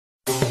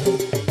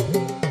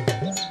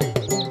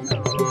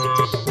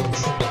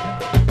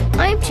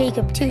I'm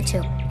Jacob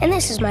Tutu, and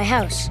this is my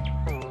house.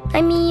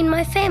 I mean,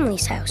 my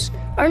family's house,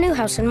 our new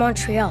house in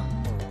Montreal.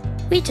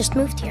 We just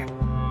moved here.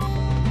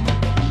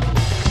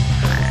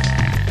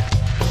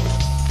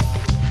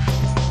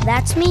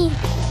 That's me.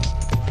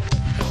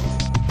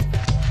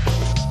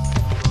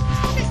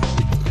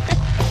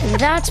 And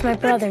that's my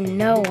brother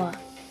Noah.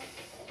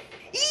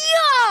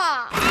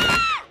 Yeah!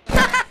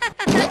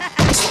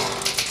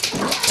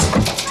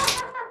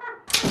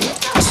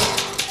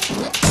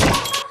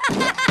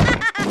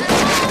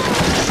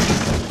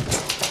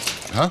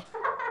 Huh?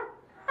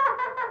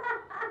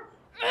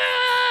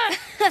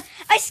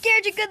 I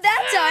scared you good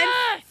that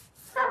time.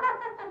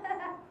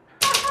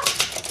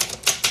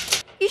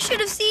 You should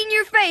have seen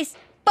your face.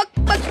 Buck,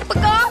 buck, buck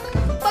off.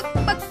 Buck,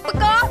 buck, buck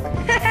off.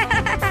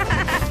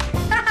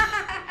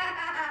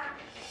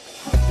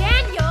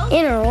 Daniel!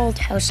 In our old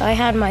house, I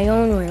had my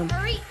own room.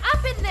 Hurry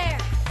up in there!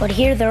 But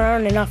here there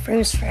aren't enough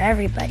rooms for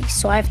everybody,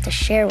 so I have to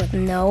share with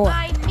Noah.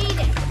 I need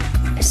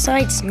it.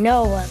 Besides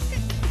Noah,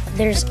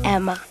 there's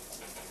Emma.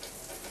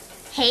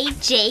 Hey,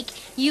 Jake,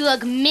 you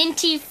look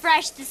minty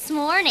fresh this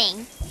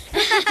morning.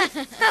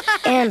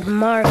 And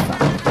Martha.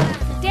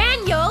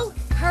 Daniel,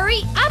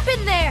 hurry up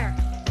in there!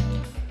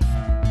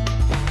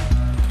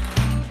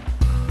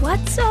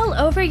 What's all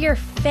over your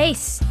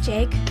face,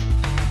 Jake?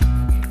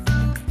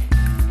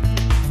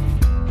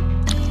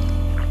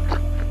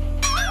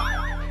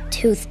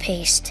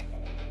 Toothpaste.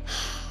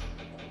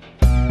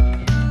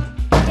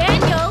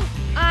 Daniel,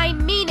 I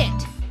mean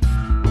it.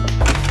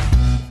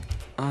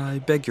 I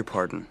beg your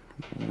pardon.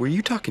 Were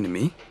you talking to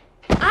me?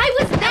 I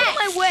was next.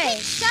 My way.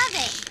 Shove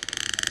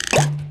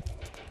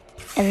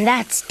And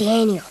that's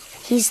Daniel.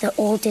 He's the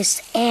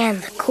oldest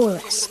and the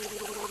coolest.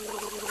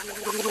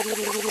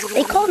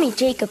 They call me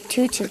Jacob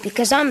Tutu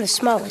because I'm the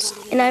smallest,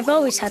 and I've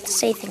always had to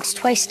say things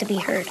twice to be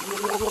heard.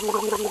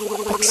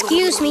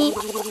 Excuse me.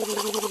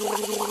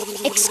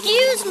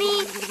 Excuse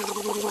me.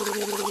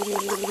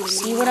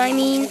 See what I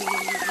mean?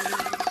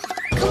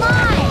 Come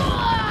on!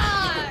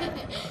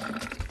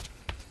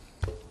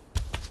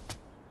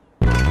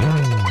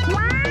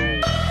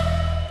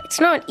 It's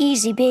not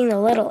easy being the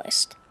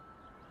littlest.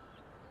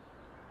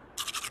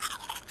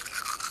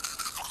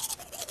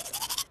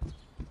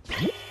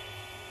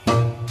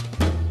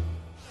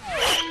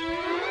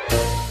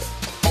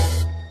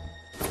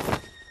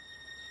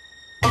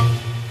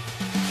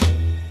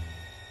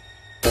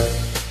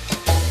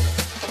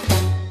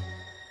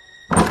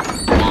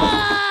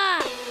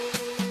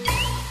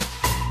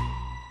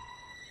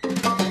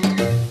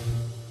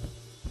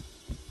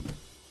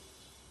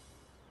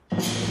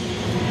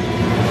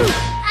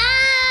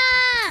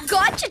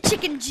 Gotcha,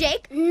 Chicken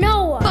Jake.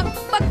 Noah! Buck,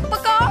 buck,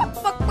 buck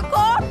off. Buck, buck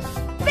off.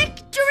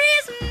 Victory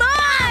is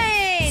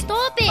mine.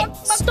 Stop it! Buck,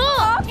 buck,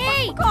 Stop! buck,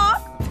 Hey! buck,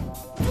 buck,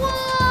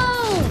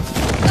 Whoa!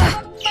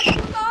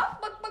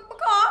 buck, buck, buck, buck,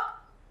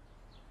 buck.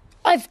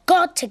 I've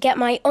got to get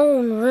my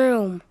own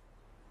room.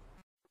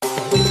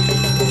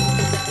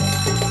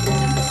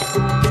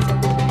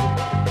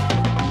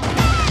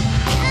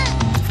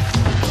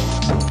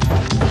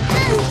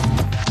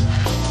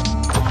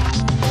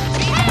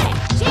 Hey,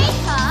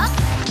 Jacob!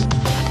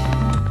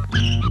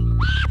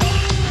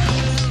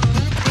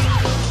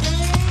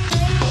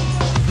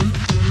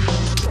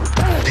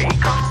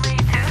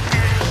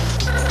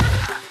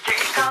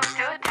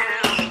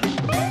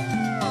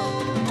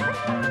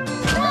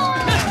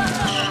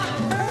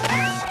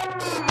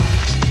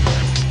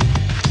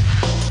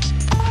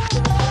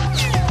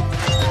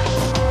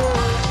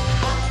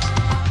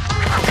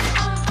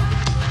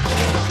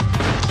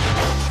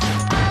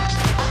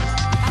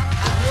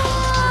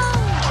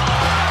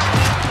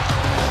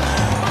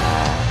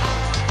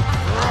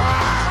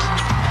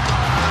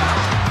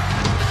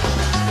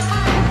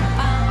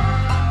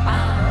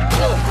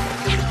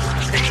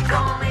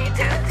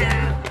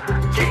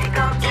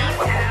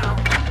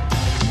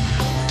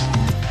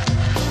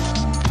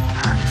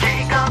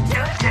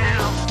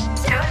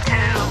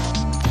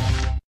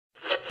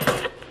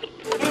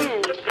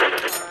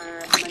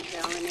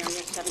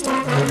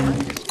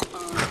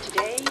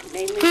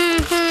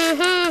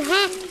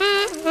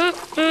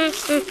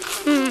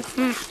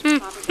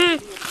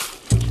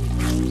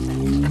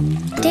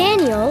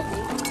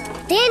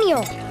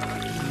 Daniel,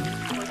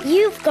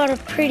 you've got a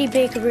pretty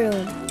big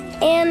room,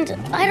 and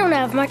I don't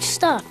have much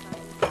stuff.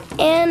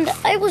 And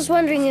I was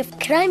wondering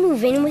could I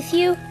move in with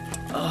you?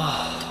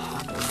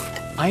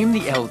 I am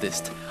the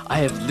eldest. I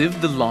have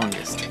lived the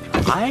longest.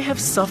 I have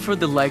suffered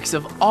the likes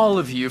of all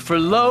of you for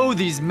lo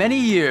these many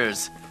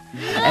years.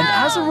 And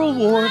as a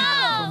reward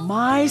for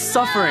my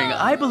suffering,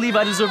 I believe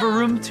I deserve a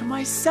room to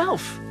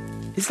myself.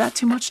 Is that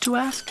too much to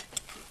ask?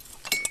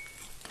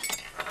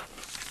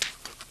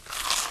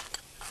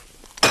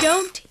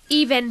 Don't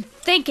even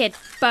think it,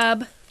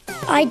 bub.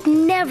 I'd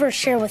never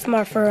share with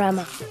Martha or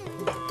Emma.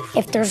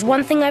 If there's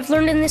one thing I've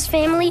learned in this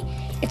family,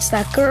 it's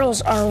that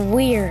girls are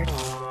weird.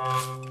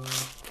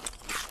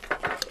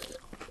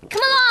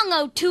 Come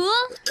along,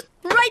 O'Toole.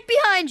 Right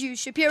behind you,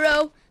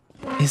 Shapiro.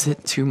 Is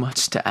it too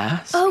much to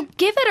ask? Oh,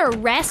 give it a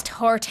rest,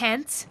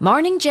 Hortense.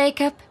 Morning,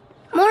 Jacob.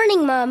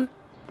 Morning, Mom.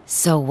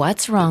 So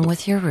what's wrong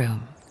with your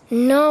room?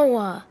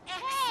 Noah.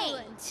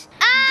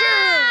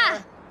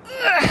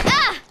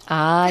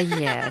 Ah,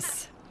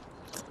 yes.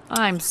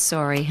 I'm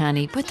sorry,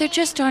 honey, but there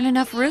just aren't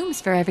enough rooms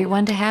for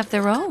everyone to have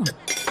their own.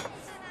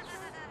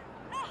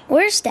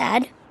 Where's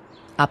Dad?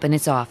 Up in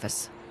his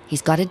office.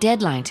 He's got a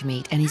deadline to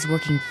meet, and he's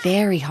working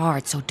very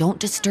hard, so don't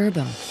disturb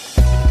him.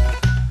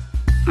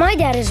 My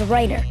dad is a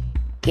writer.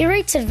 He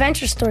writes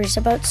adventure stories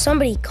about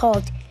somebody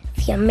called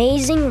the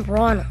Amazing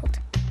Ronald.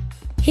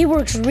 He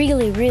works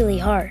really, really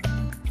hard.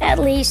 At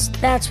least,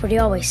 that's what he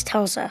always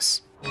tells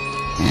us.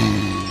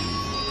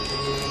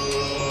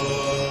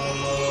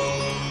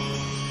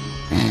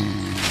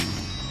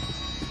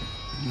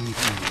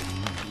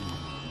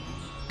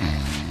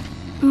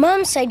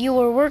 Mom said you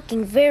were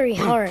working very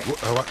hard.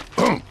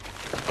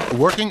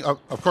 Working?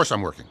 Of course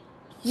I'm working.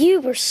 You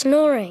were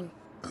snoring.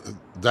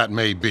 That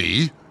may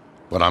be,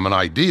 but I'm an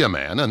idea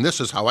man, and this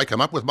is how I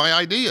come up with my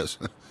ideas.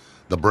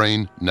 The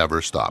brain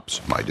never stops,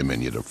 my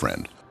diminutive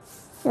friend.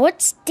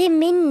 What's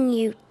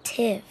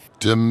diminutive?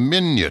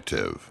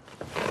 Diminutive.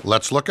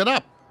 Let's look it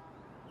up.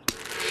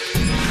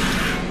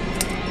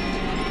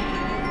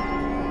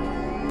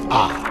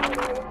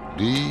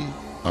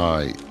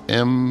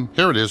 D-I-M.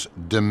 Here it is,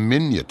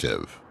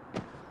 diminutive.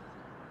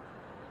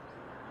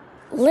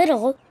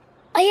 Little?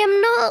 I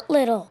am not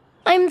little.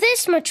 I'm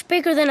this much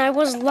bigger than I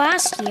was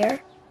last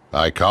year.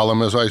 I call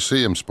him as I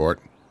see him, sport.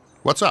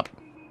 What's up?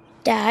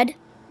 Dad,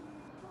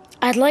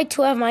 I'd like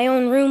to have my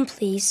own room,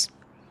 please.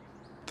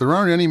 There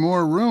aren't any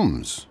more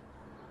rooms.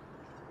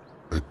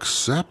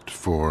 Except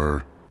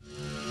for...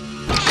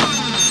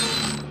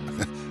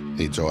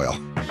 Needs oil.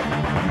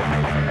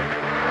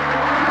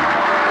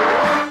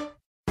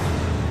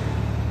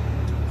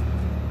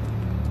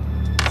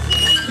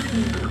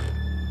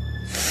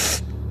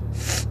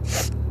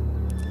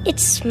 It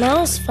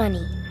smells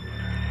funny.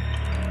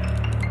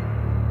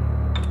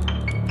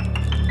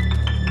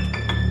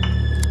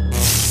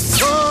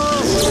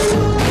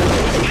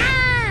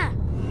 Ah!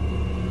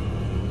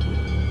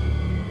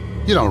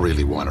 You don't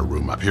really want a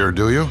room up here,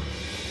 do you?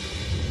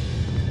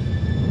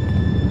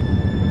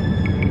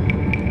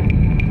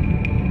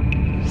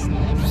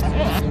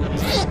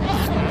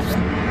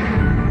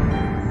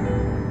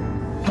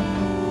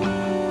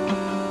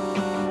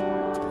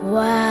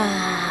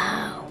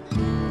 Wow.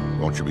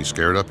 Won't you be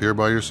scared up here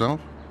by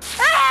yourself?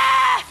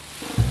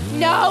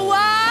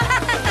 Noah!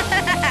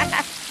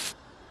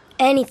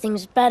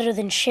 Anything's better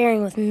than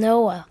sharing with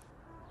Noah.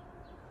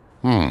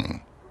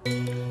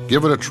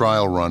 Give it a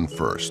trial run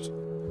first.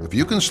 If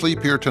you can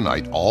sleep here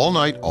tonight,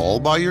 all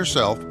by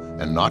yourself,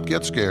 and not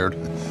get scared,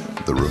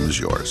 the room is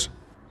yours.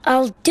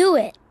 I'll do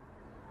it.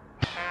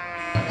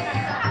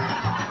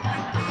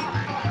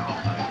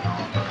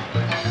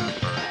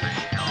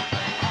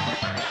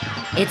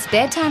 It's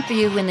bedtime for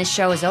you when this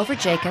show is over,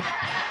 Jacob.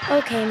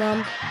 Okay,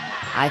 Mom.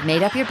 I've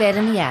made up your bed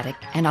in the attic,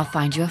 and I'll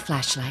find you a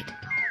flashlight.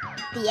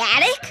 The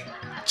attic?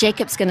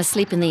 Jacob's gonna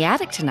sleep in the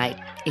attic tonight.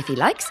 If he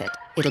likes it,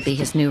 it'll be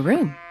his new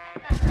room.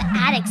 The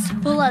attic's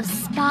full of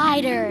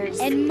spiders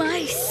And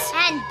mice.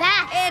 and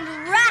bats. And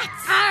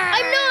rats.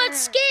 I'm not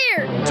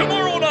scared!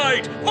 Tomorrow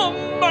night, the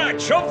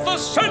match of the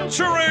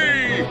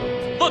century!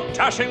 The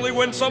dashingly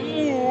winsome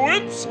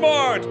Whip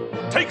Smart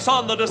takes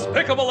on the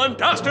despicable and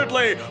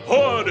dastardly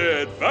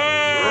Hooded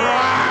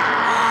Fang!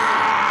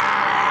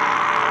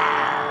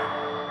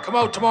 Come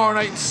out tomorrow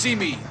night and see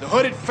me, the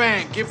Hooded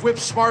Fang. Give Whip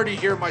Smarty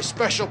here my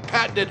special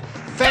patented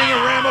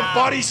Fangorama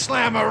Body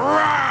Slammer.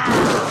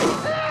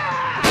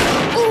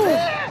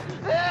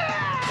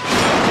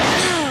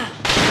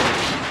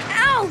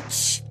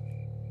 Ouch!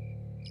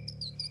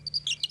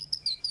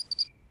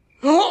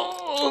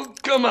 Oh,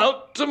 come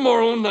out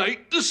tomorrow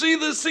night to see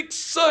this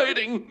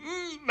exciting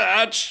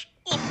match.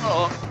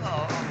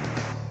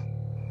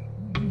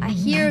 I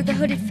hear the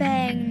Hooded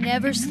Fang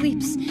never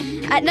sleeps.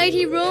 At night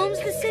he roams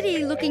the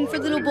city looking for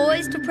little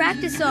boys to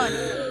practice on.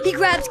 He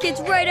grabs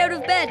kids right out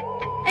of bed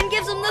and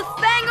gives them the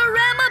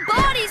Fangorama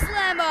Body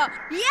Slammer.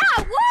 Yeah,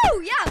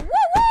 woo! Yeah,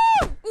 woo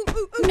woo! Ooh,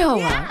 ooh, ooh, Noah,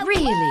 yeah,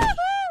 really?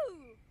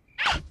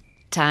 woo-hoo!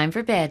 Time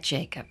for bed,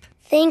 Jacob.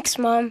 Thanks,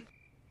 Mom.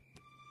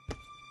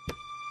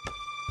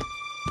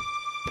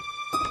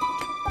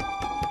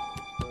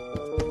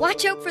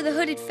 Watch out for the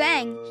Hooded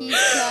Fang. He's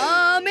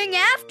coming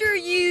after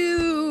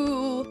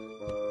you.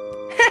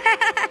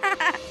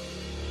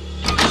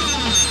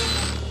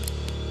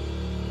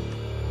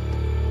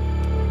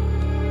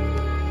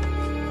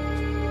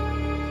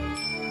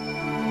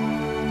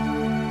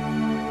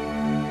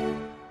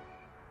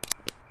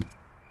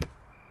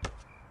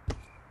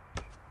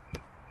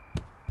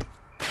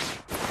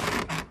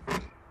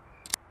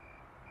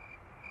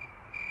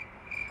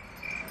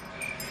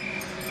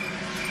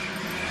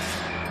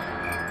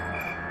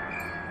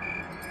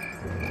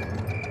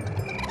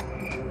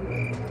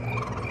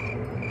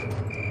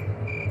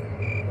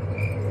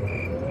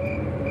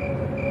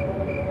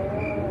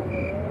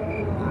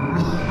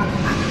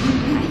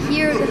 I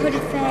hear the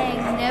Hooded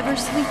Fang never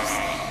sleeps.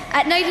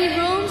 At night he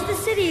roams the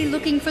city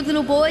looking for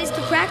little boys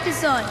to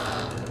practice on.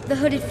 The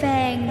Hooded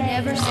Fang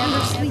never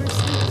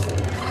sleeps.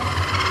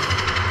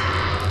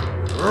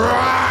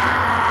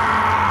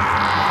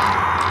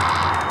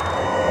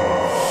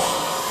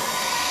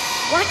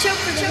 Watch out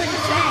for the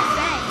Hooded Fang.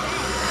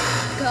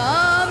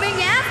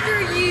 Coming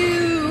after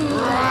you.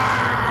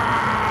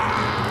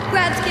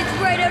 Grabs kids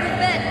right out of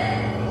bed.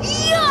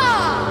 Yeah!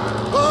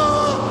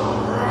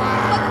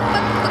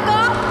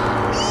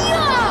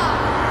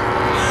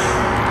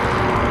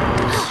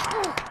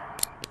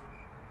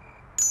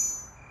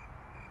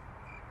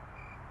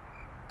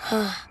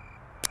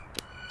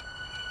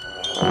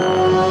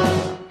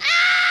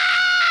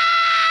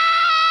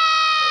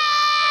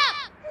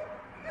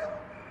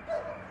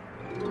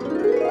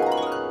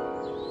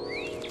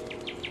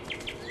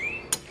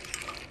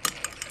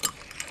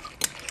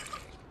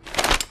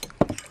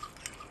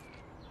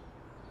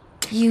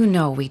 You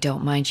know we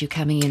don't mind you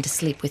coming in to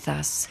sleep with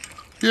us.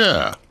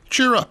 Yeah,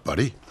 cheer up,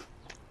 buddy.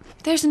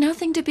 There's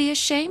nothing to be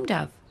ashamed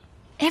of.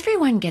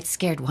 Everyone gets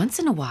scared once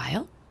in a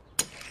while.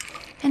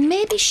 And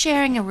maybe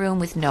sharing a room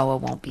with Noah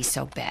won't be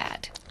so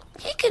bad.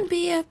 He can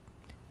be a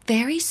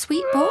very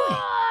sweet boy.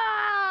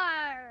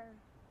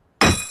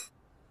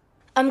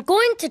 I'm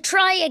going to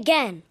try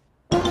again.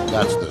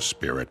 That's the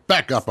spirit.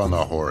 Back up on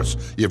the horse.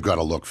 You've got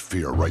to look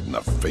fear right in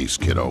the face,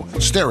 kiddo.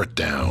 Stare it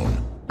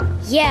down.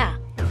 Yeah,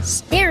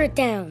 stare it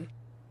down.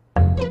 I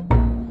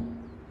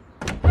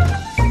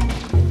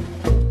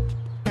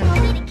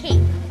need a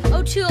cape.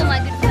 O'Toole, my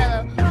good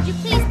fellow, would you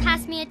please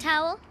pass me a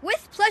towel?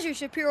 With pleasure,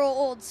 Shapiro,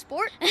 old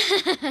sport.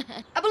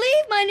 I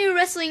believe my new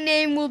wrestling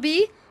name will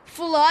be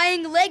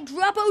Flying Leg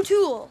Drop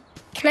O'Toole.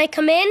 Can I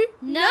come in?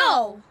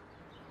 No.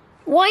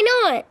 Why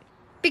not?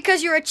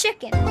 Because you're a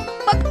chicken.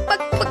 Buck.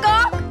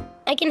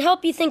 I can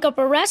help you think up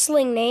a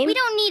wrestling name. We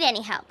don't need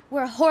any help.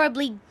 We're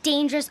horribly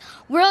dangerous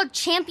world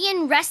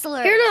champion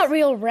wrestlers. You're not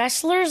real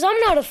wrestlers. I'm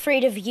not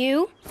afraid of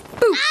you.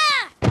 I'm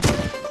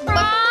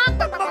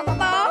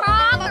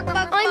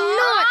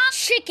not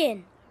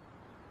chicken.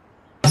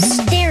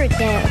 Stare it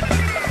down.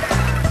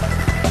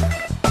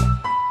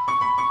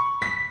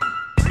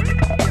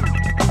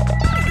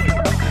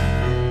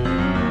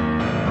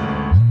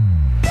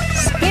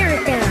 Stare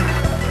it down.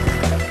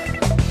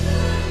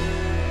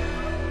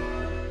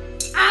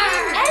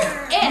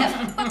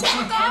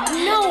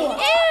 No.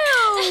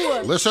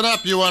 Ew! Listen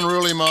up, you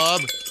unruly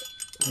mob.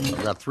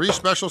 We've got 3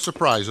 special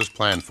surprises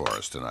planned for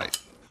us tonight.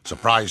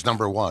 Surprise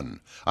number 1.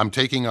 I'm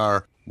taking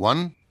our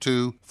 1,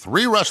 2,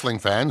 3 wrestling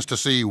fans to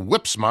see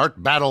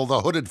Whip-Smart battle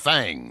the Hooded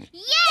Fang.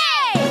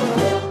 Yay!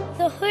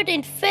 The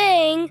Hooded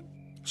Fang.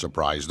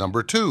 Surprise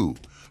number 2.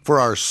 For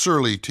our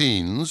surly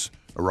teens,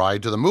 a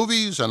ride to the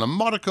movies and a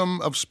modicum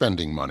of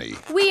spending money.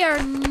 We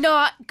are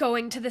not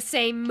going to the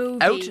same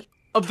movie. Out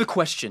of the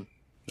question.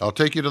 I'll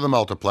take you to the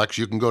multiplex.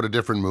 You can go to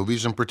different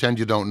movies and pretend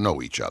you don't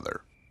know each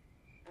other.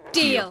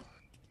 Deal.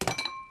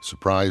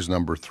 Surprise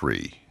number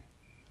 3.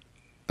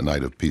 A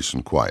night of peace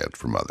and quiet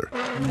for Mother.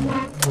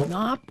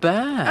 Not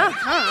bad.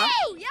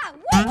 Oh, yeah. Woo!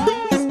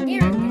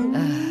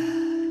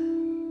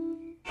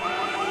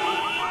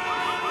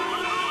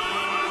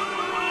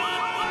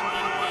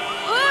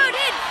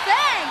 Hooded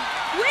Fang!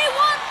 We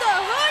want the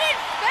Hooded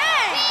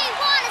Fang! We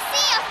want to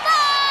see a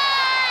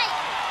fight!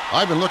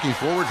 I've been looking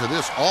forward to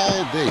this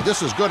all day.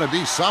 This is going to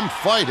be some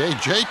fight, eh,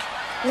 Jake?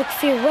 Look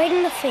fear right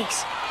in the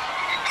face.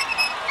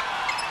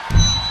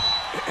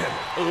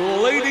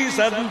 Ladies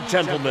and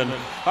gentlemen,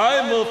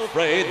 I'm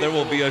afraid there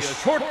will be a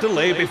short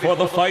delay before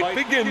the fight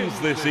begins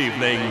this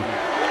evening.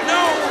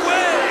 No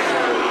way!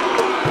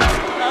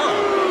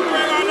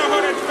 Bring on the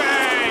Hooded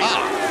Fang!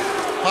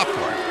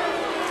 Popcorn.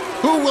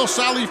 Who will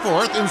sally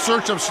forth in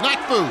search of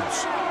snack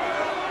foods?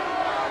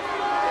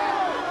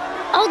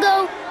 I'll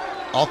go.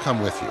 I'll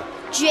come with you.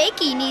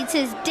 Jakey needs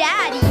his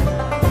daddy.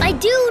 I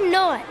do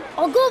not.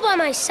 I'll go by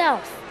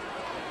myself.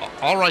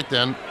 All right,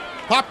 then.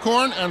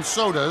 Popcorn and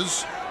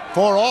sodas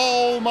for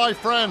all my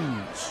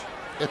friends.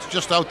 It's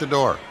just out the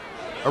door.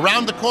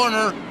 Around the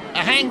corner,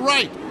 hang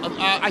right.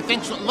 I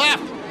think so.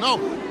 Left. No,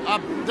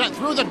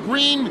 through the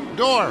green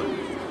door.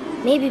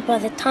 Maybe by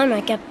the time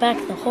I get back,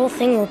 the whole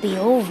thing will be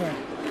over.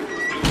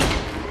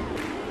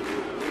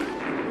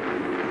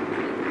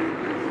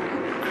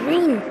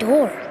 Green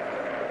door.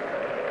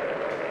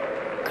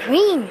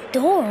 Green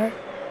door?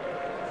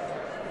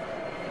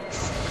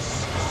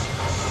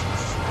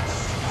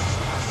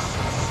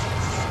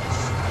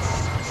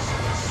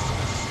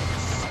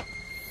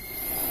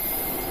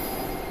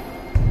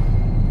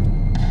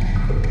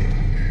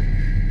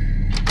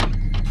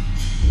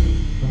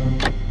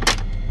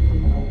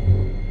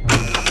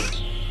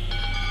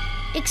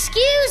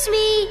 Excuse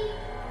me.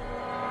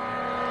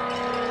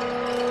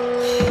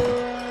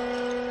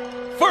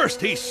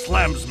 First he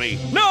slams me,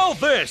 now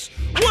this!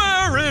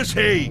 Where is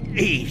he?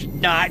 He's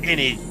not in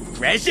his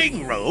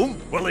dressing room.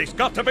 Well, he's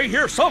got to be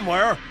here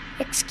somewhere.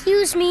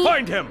 Excuse me.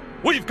 Find him!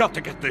 We've got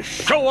to get this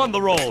show on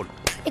the road.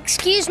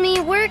 Excuse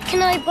me, where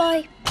can I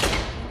buy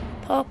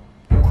popcorn?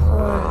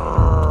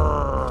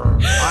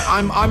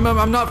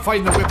 I'm not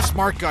fighting the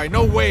Whip-Smart guy.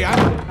 No way. I'm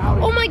out of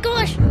here. Oh my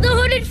gosh, the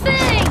Hooded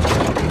Fang!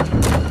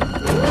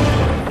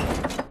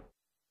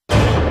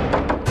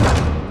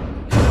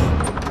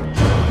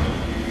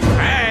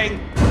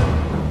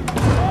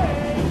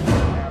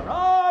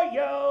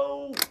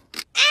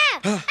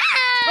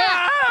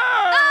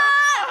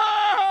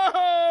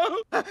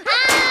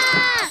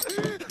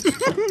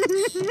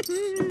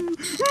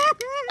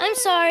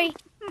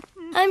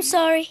 I'm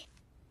sorry.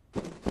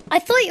 I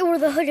thought you were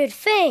the Hooded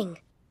Fang.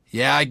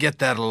 Yeah, I get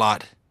that a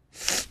lot.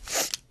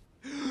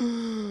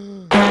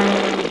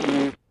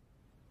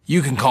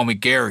 You can call me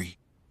Gary.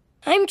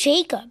 I'm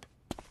Jacob.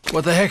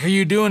 What the heck are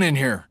you doing in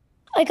here?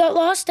 I got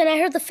lost and I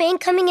heard the Fang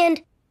coming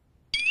and...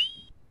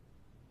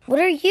 What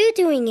are you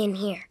doing in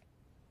here?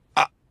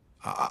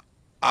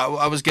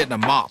 I was getting a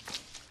mop.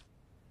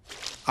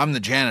 I'm the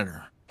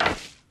janitor.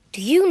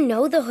 Do you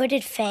know the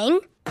Hooded Fang?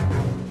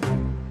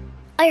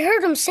 I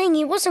heard him saying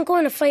he wasn't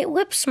going to fight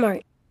Whip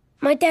Smart.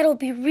 My dad will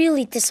be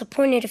really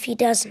disappointed if he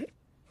doesn't.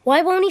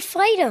 Why won't he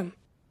fight him?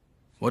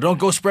 Well, don't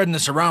go spreading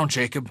this around,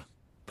 Jacob.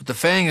 But the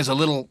Fang is a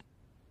little...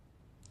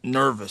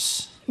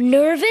 nervous.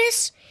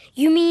 Nervous?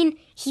 You mean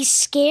he's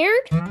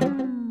scared?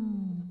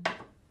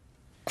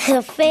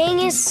 The Fang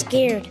is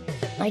scared.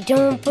 I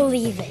don't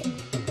believe it.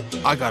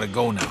 I gotta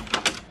go now.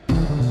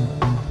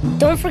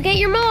 Don't forget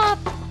your mop.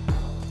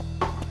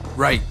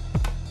 Right.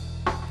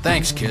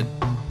 Thanks, kid.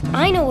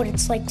 I know what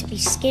it's like to be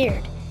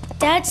scared.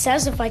 Dad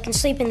says if I can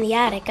sleep in the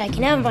attic, I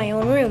can have my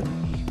own room.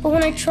 But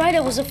when I tried,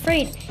 I was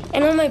afraid,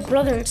 and all my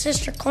brother and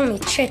sister call me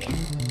Chicken.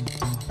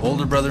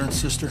 Older brother and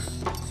sister?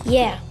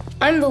 Yeah,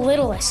 I'm the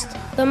littlest,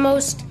 the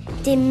most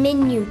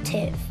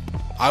diminutive.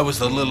 I was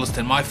the littlest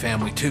in my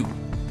family, too.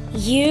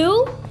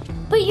 You?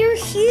 But you're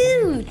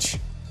huge.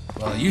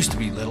 Well, I used to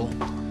be little.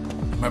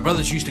 My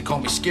brothers used to call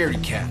me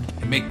Scaredy Cat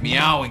and make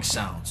meowing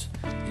sounds.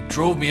 It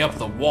drove me up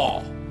the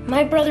wall.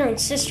 My brother and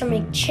sister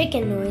make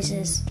chicken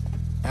noises.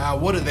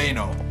 What do they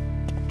know?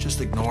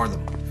 Just ignore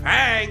them.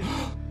 Fang!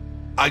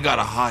 I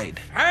gotta hide.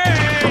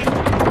 Fang!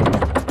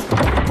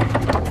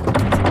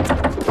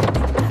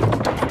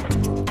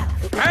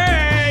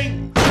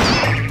 Fang!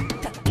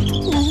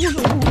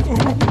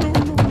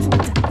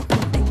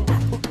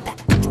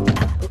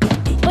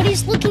 But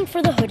he's looking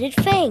for the Hooded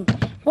Fang.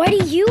 Why do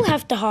you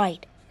have to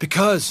hide?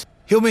 Because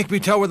he'll make me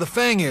tell where the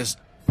Fang is.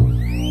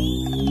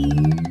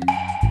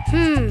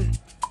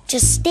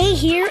 Just stay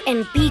here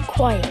and be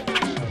quiet.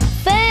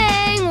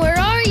 Fang, where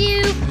are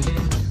you?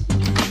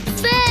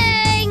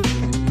 Fang!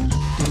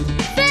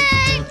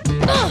 Fang!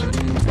 Ugh!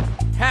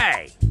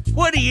 Hey,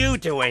 what are you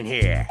doing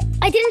here?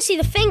 I didn't see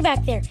the Fang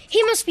back there.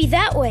 He must be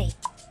that way.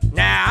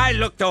 Nah, I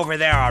looked over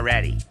there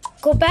already.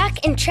 Go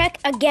back and check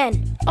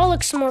again. I'll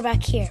look some more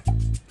back here.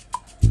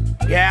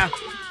 Yeah?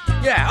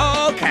 Yeah,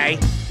 oh, okay.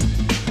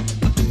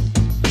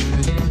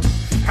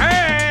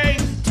 Hey!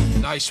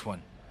 Nice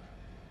one.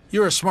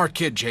 You're a smart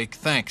kid, Jake.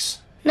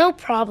 Thanks. No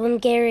problem,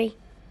 Gary.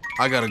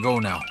 I gotta go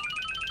now.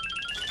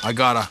 I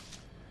gotta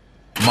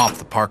mop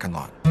the parking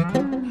lot.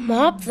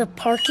 Mop the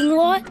parking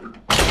lot?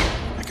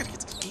 I gotta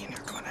get some key in here.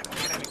 Come on,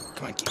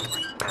 come on, key.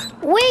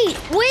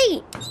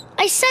 Wait!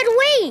 I said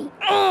wait!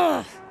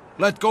 Ugh.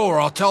 Let go or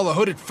I'll tell the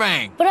Hooded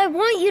Fang. But I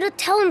want you to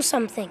tell him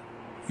something.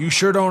 You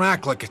sure don't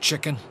act like a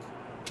chicken.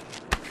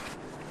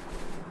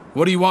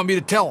 What do you want me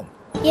to tell him?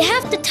 You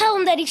have to tell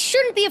him that he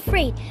shouldn't be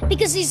afraid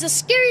because he's the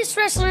scariest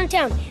wrestler in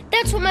town.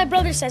 That's what my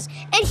brother says.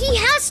 And he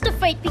has to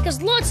fight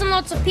because lots and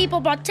lots of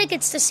people bought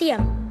tickets to see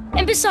him.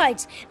 And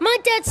besides, my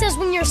dad says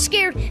when you're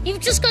scared,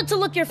 you've just got to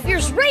look your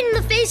fears right in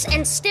the face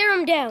and stare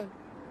them down.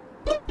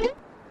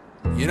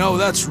 You know,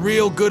 that's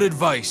real good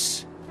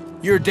advice.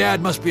 Your dad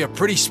must be a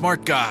pretty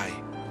smart guy.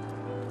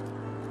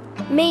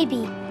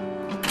 Maybe.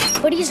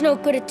 But he's no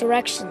good at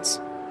directions.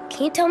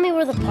 Can you tell me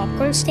where the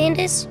popcorn stand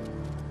is?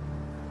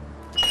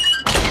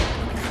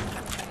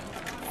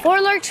 4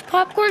 large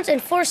popcorns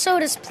and 4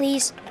 sodas,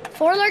 please.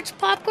 4 large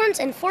popcorns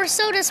and 4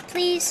 sodas,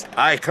 please.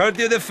 I heard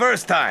you the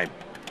first time.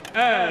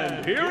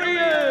 And here he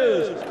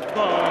is, the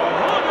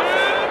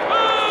Hooded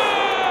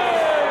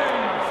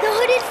Fang! The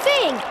Hooded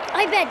Fang!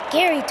 I bet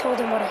Gary told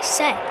him what I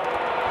said.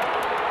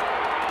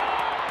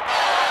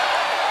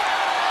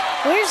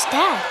 Where's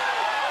Dad?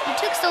 You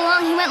took so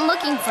long he went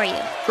looking for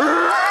you.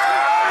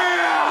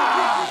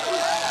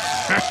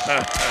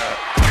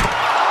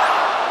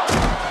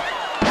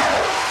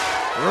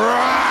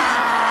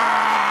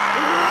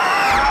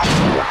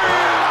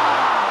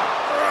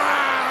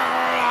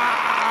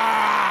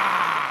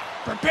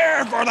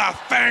 Prepare for the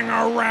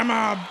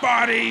Fangorama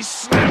Body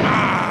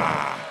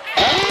Slammer!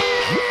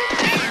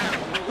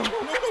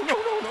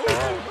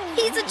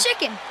 He's a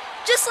chicken,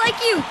 just like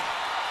you.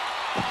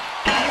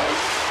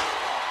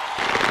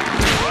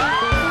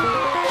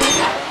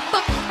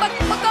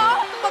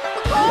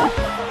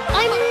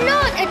 I'm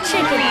not a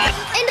chicken,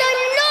 and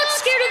I'm not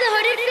scared of the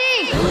Hooded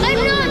Fang.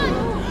 I'm not.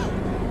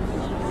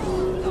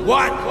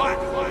 What?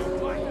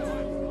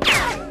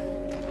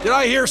 Did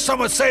I hear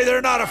someone say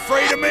they're not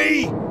afraid of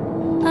me?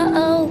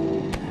 Uh-oh.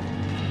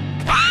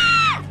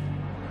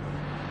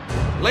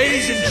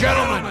 Ladies and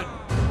gentlemen,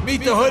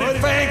 meet the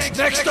Hooded Fang's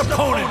next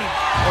opponent,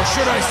 or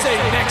should I say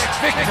next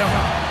victim?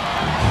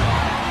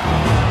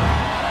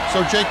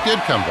 So Jake did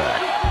come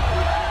back.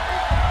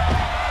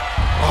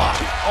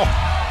 Oh,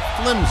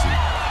 flimsy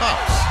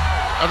cups.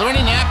 Are there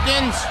any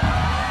napkins?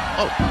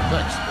 Oh,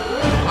 thanks.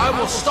 I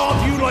will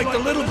stomp you like the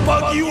little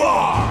bug you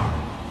are!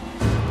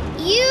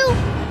 You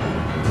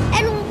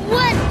and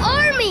what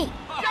army?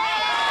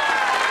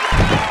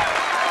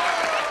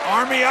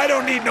 army. I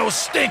don't need no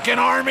stinking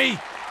army.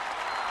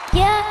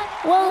 Yeah,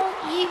 well,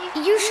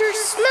 you sure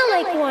smell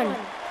like one.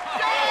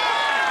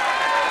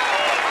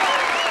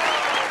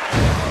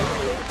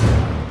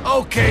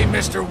 Okay,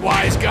 Mr.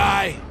 Wise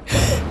Guy.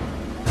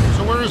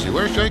 So where is he?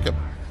 Where's Jacob?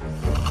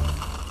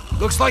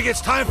 Looks like it's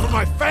time for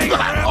my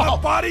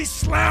Fang-O-Rama Body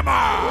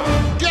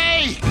Slammer!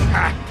 Jake!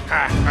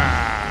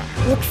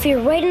 Look fear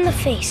right in the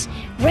face.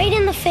 Right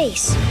in the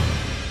face.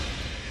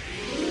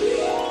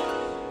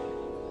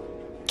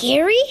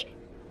 Gary?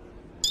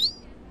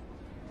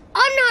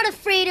 I'm not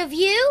afraid of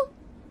you.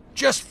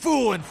 Just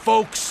fooling,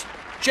 folks.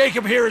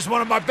 Jacob here is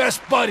one of my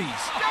best buddies.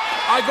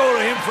 I go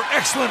to him for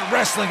excellent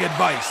wrestling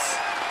advice.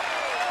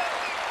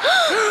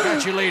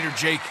 Catch you later,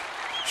 Jake.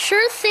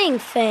 Sure thing,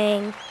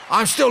 Fang.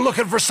 I'm still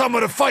looking for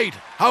someone to fight.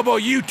 How about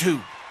you two?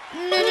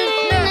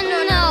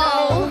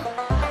 No.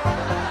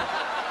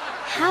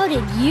 How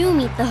did you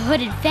meet the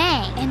Hooded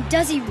Fang? And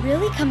does he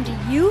really come to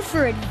you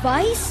for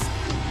advice?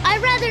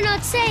 I'd rather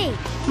not say,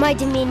 my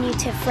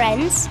diminutive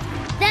friends.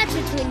 That's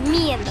between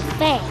me and the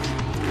Fang.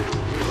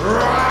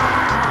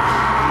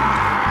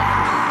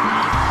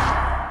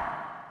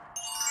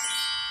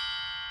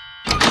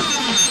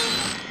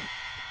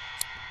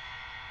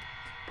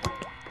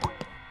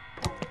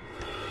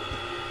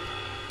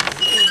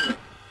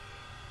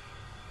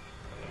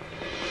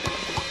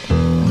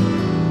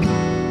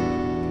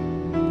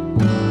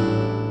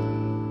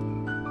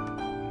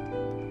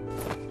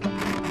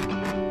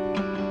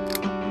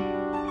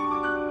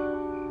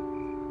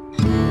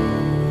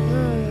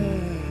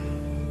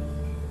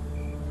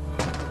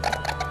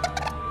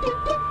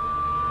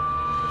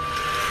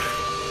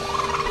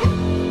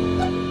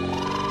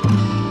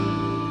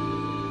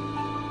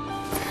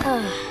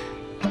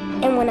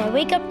 And when I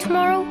wake up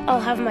tomorrow,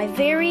 I'll have my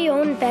very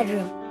own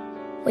bedroom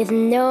with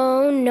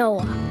no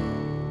Noah.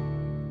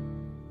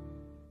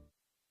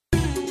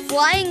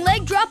 Flying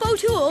Leg Drop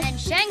O'Toole And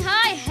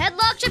Shanghai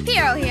Headlock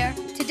Shapiro here.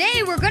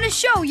 Today we're gonna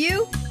show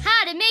you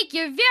How to make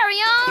your very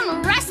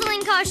own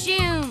wrestling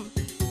costume.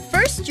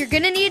 first you're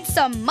gonna need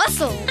some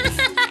muscles.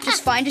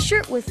 Just find a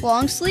shirt with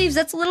long sleeves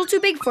that's a little too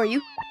big for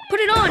you. Put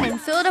it on and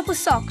fill it up with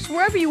socks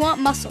wherever you want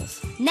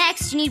muscles.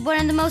 Next, you need one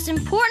of the most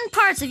important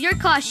parts of your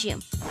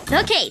costume,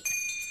 the cape.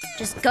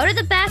 Just go to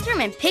the bathroom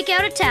and pick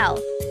out a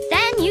towel.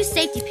 Then use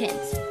safety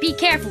pins. Be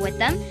careful with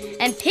them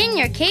and pin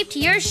your cape to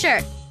your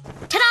shirt.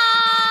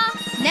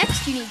 Ta-da!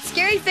 Next, you need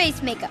scary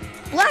face makeup.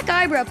 Black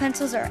eyebrow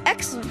pencils are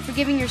excellent for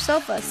giving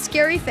yourself a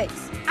scary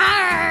face.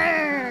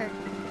 Arr!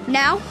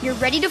 Now, you're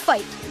ready to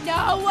fight.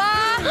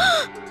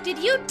 Noah! Did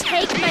you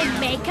take my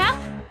makeup?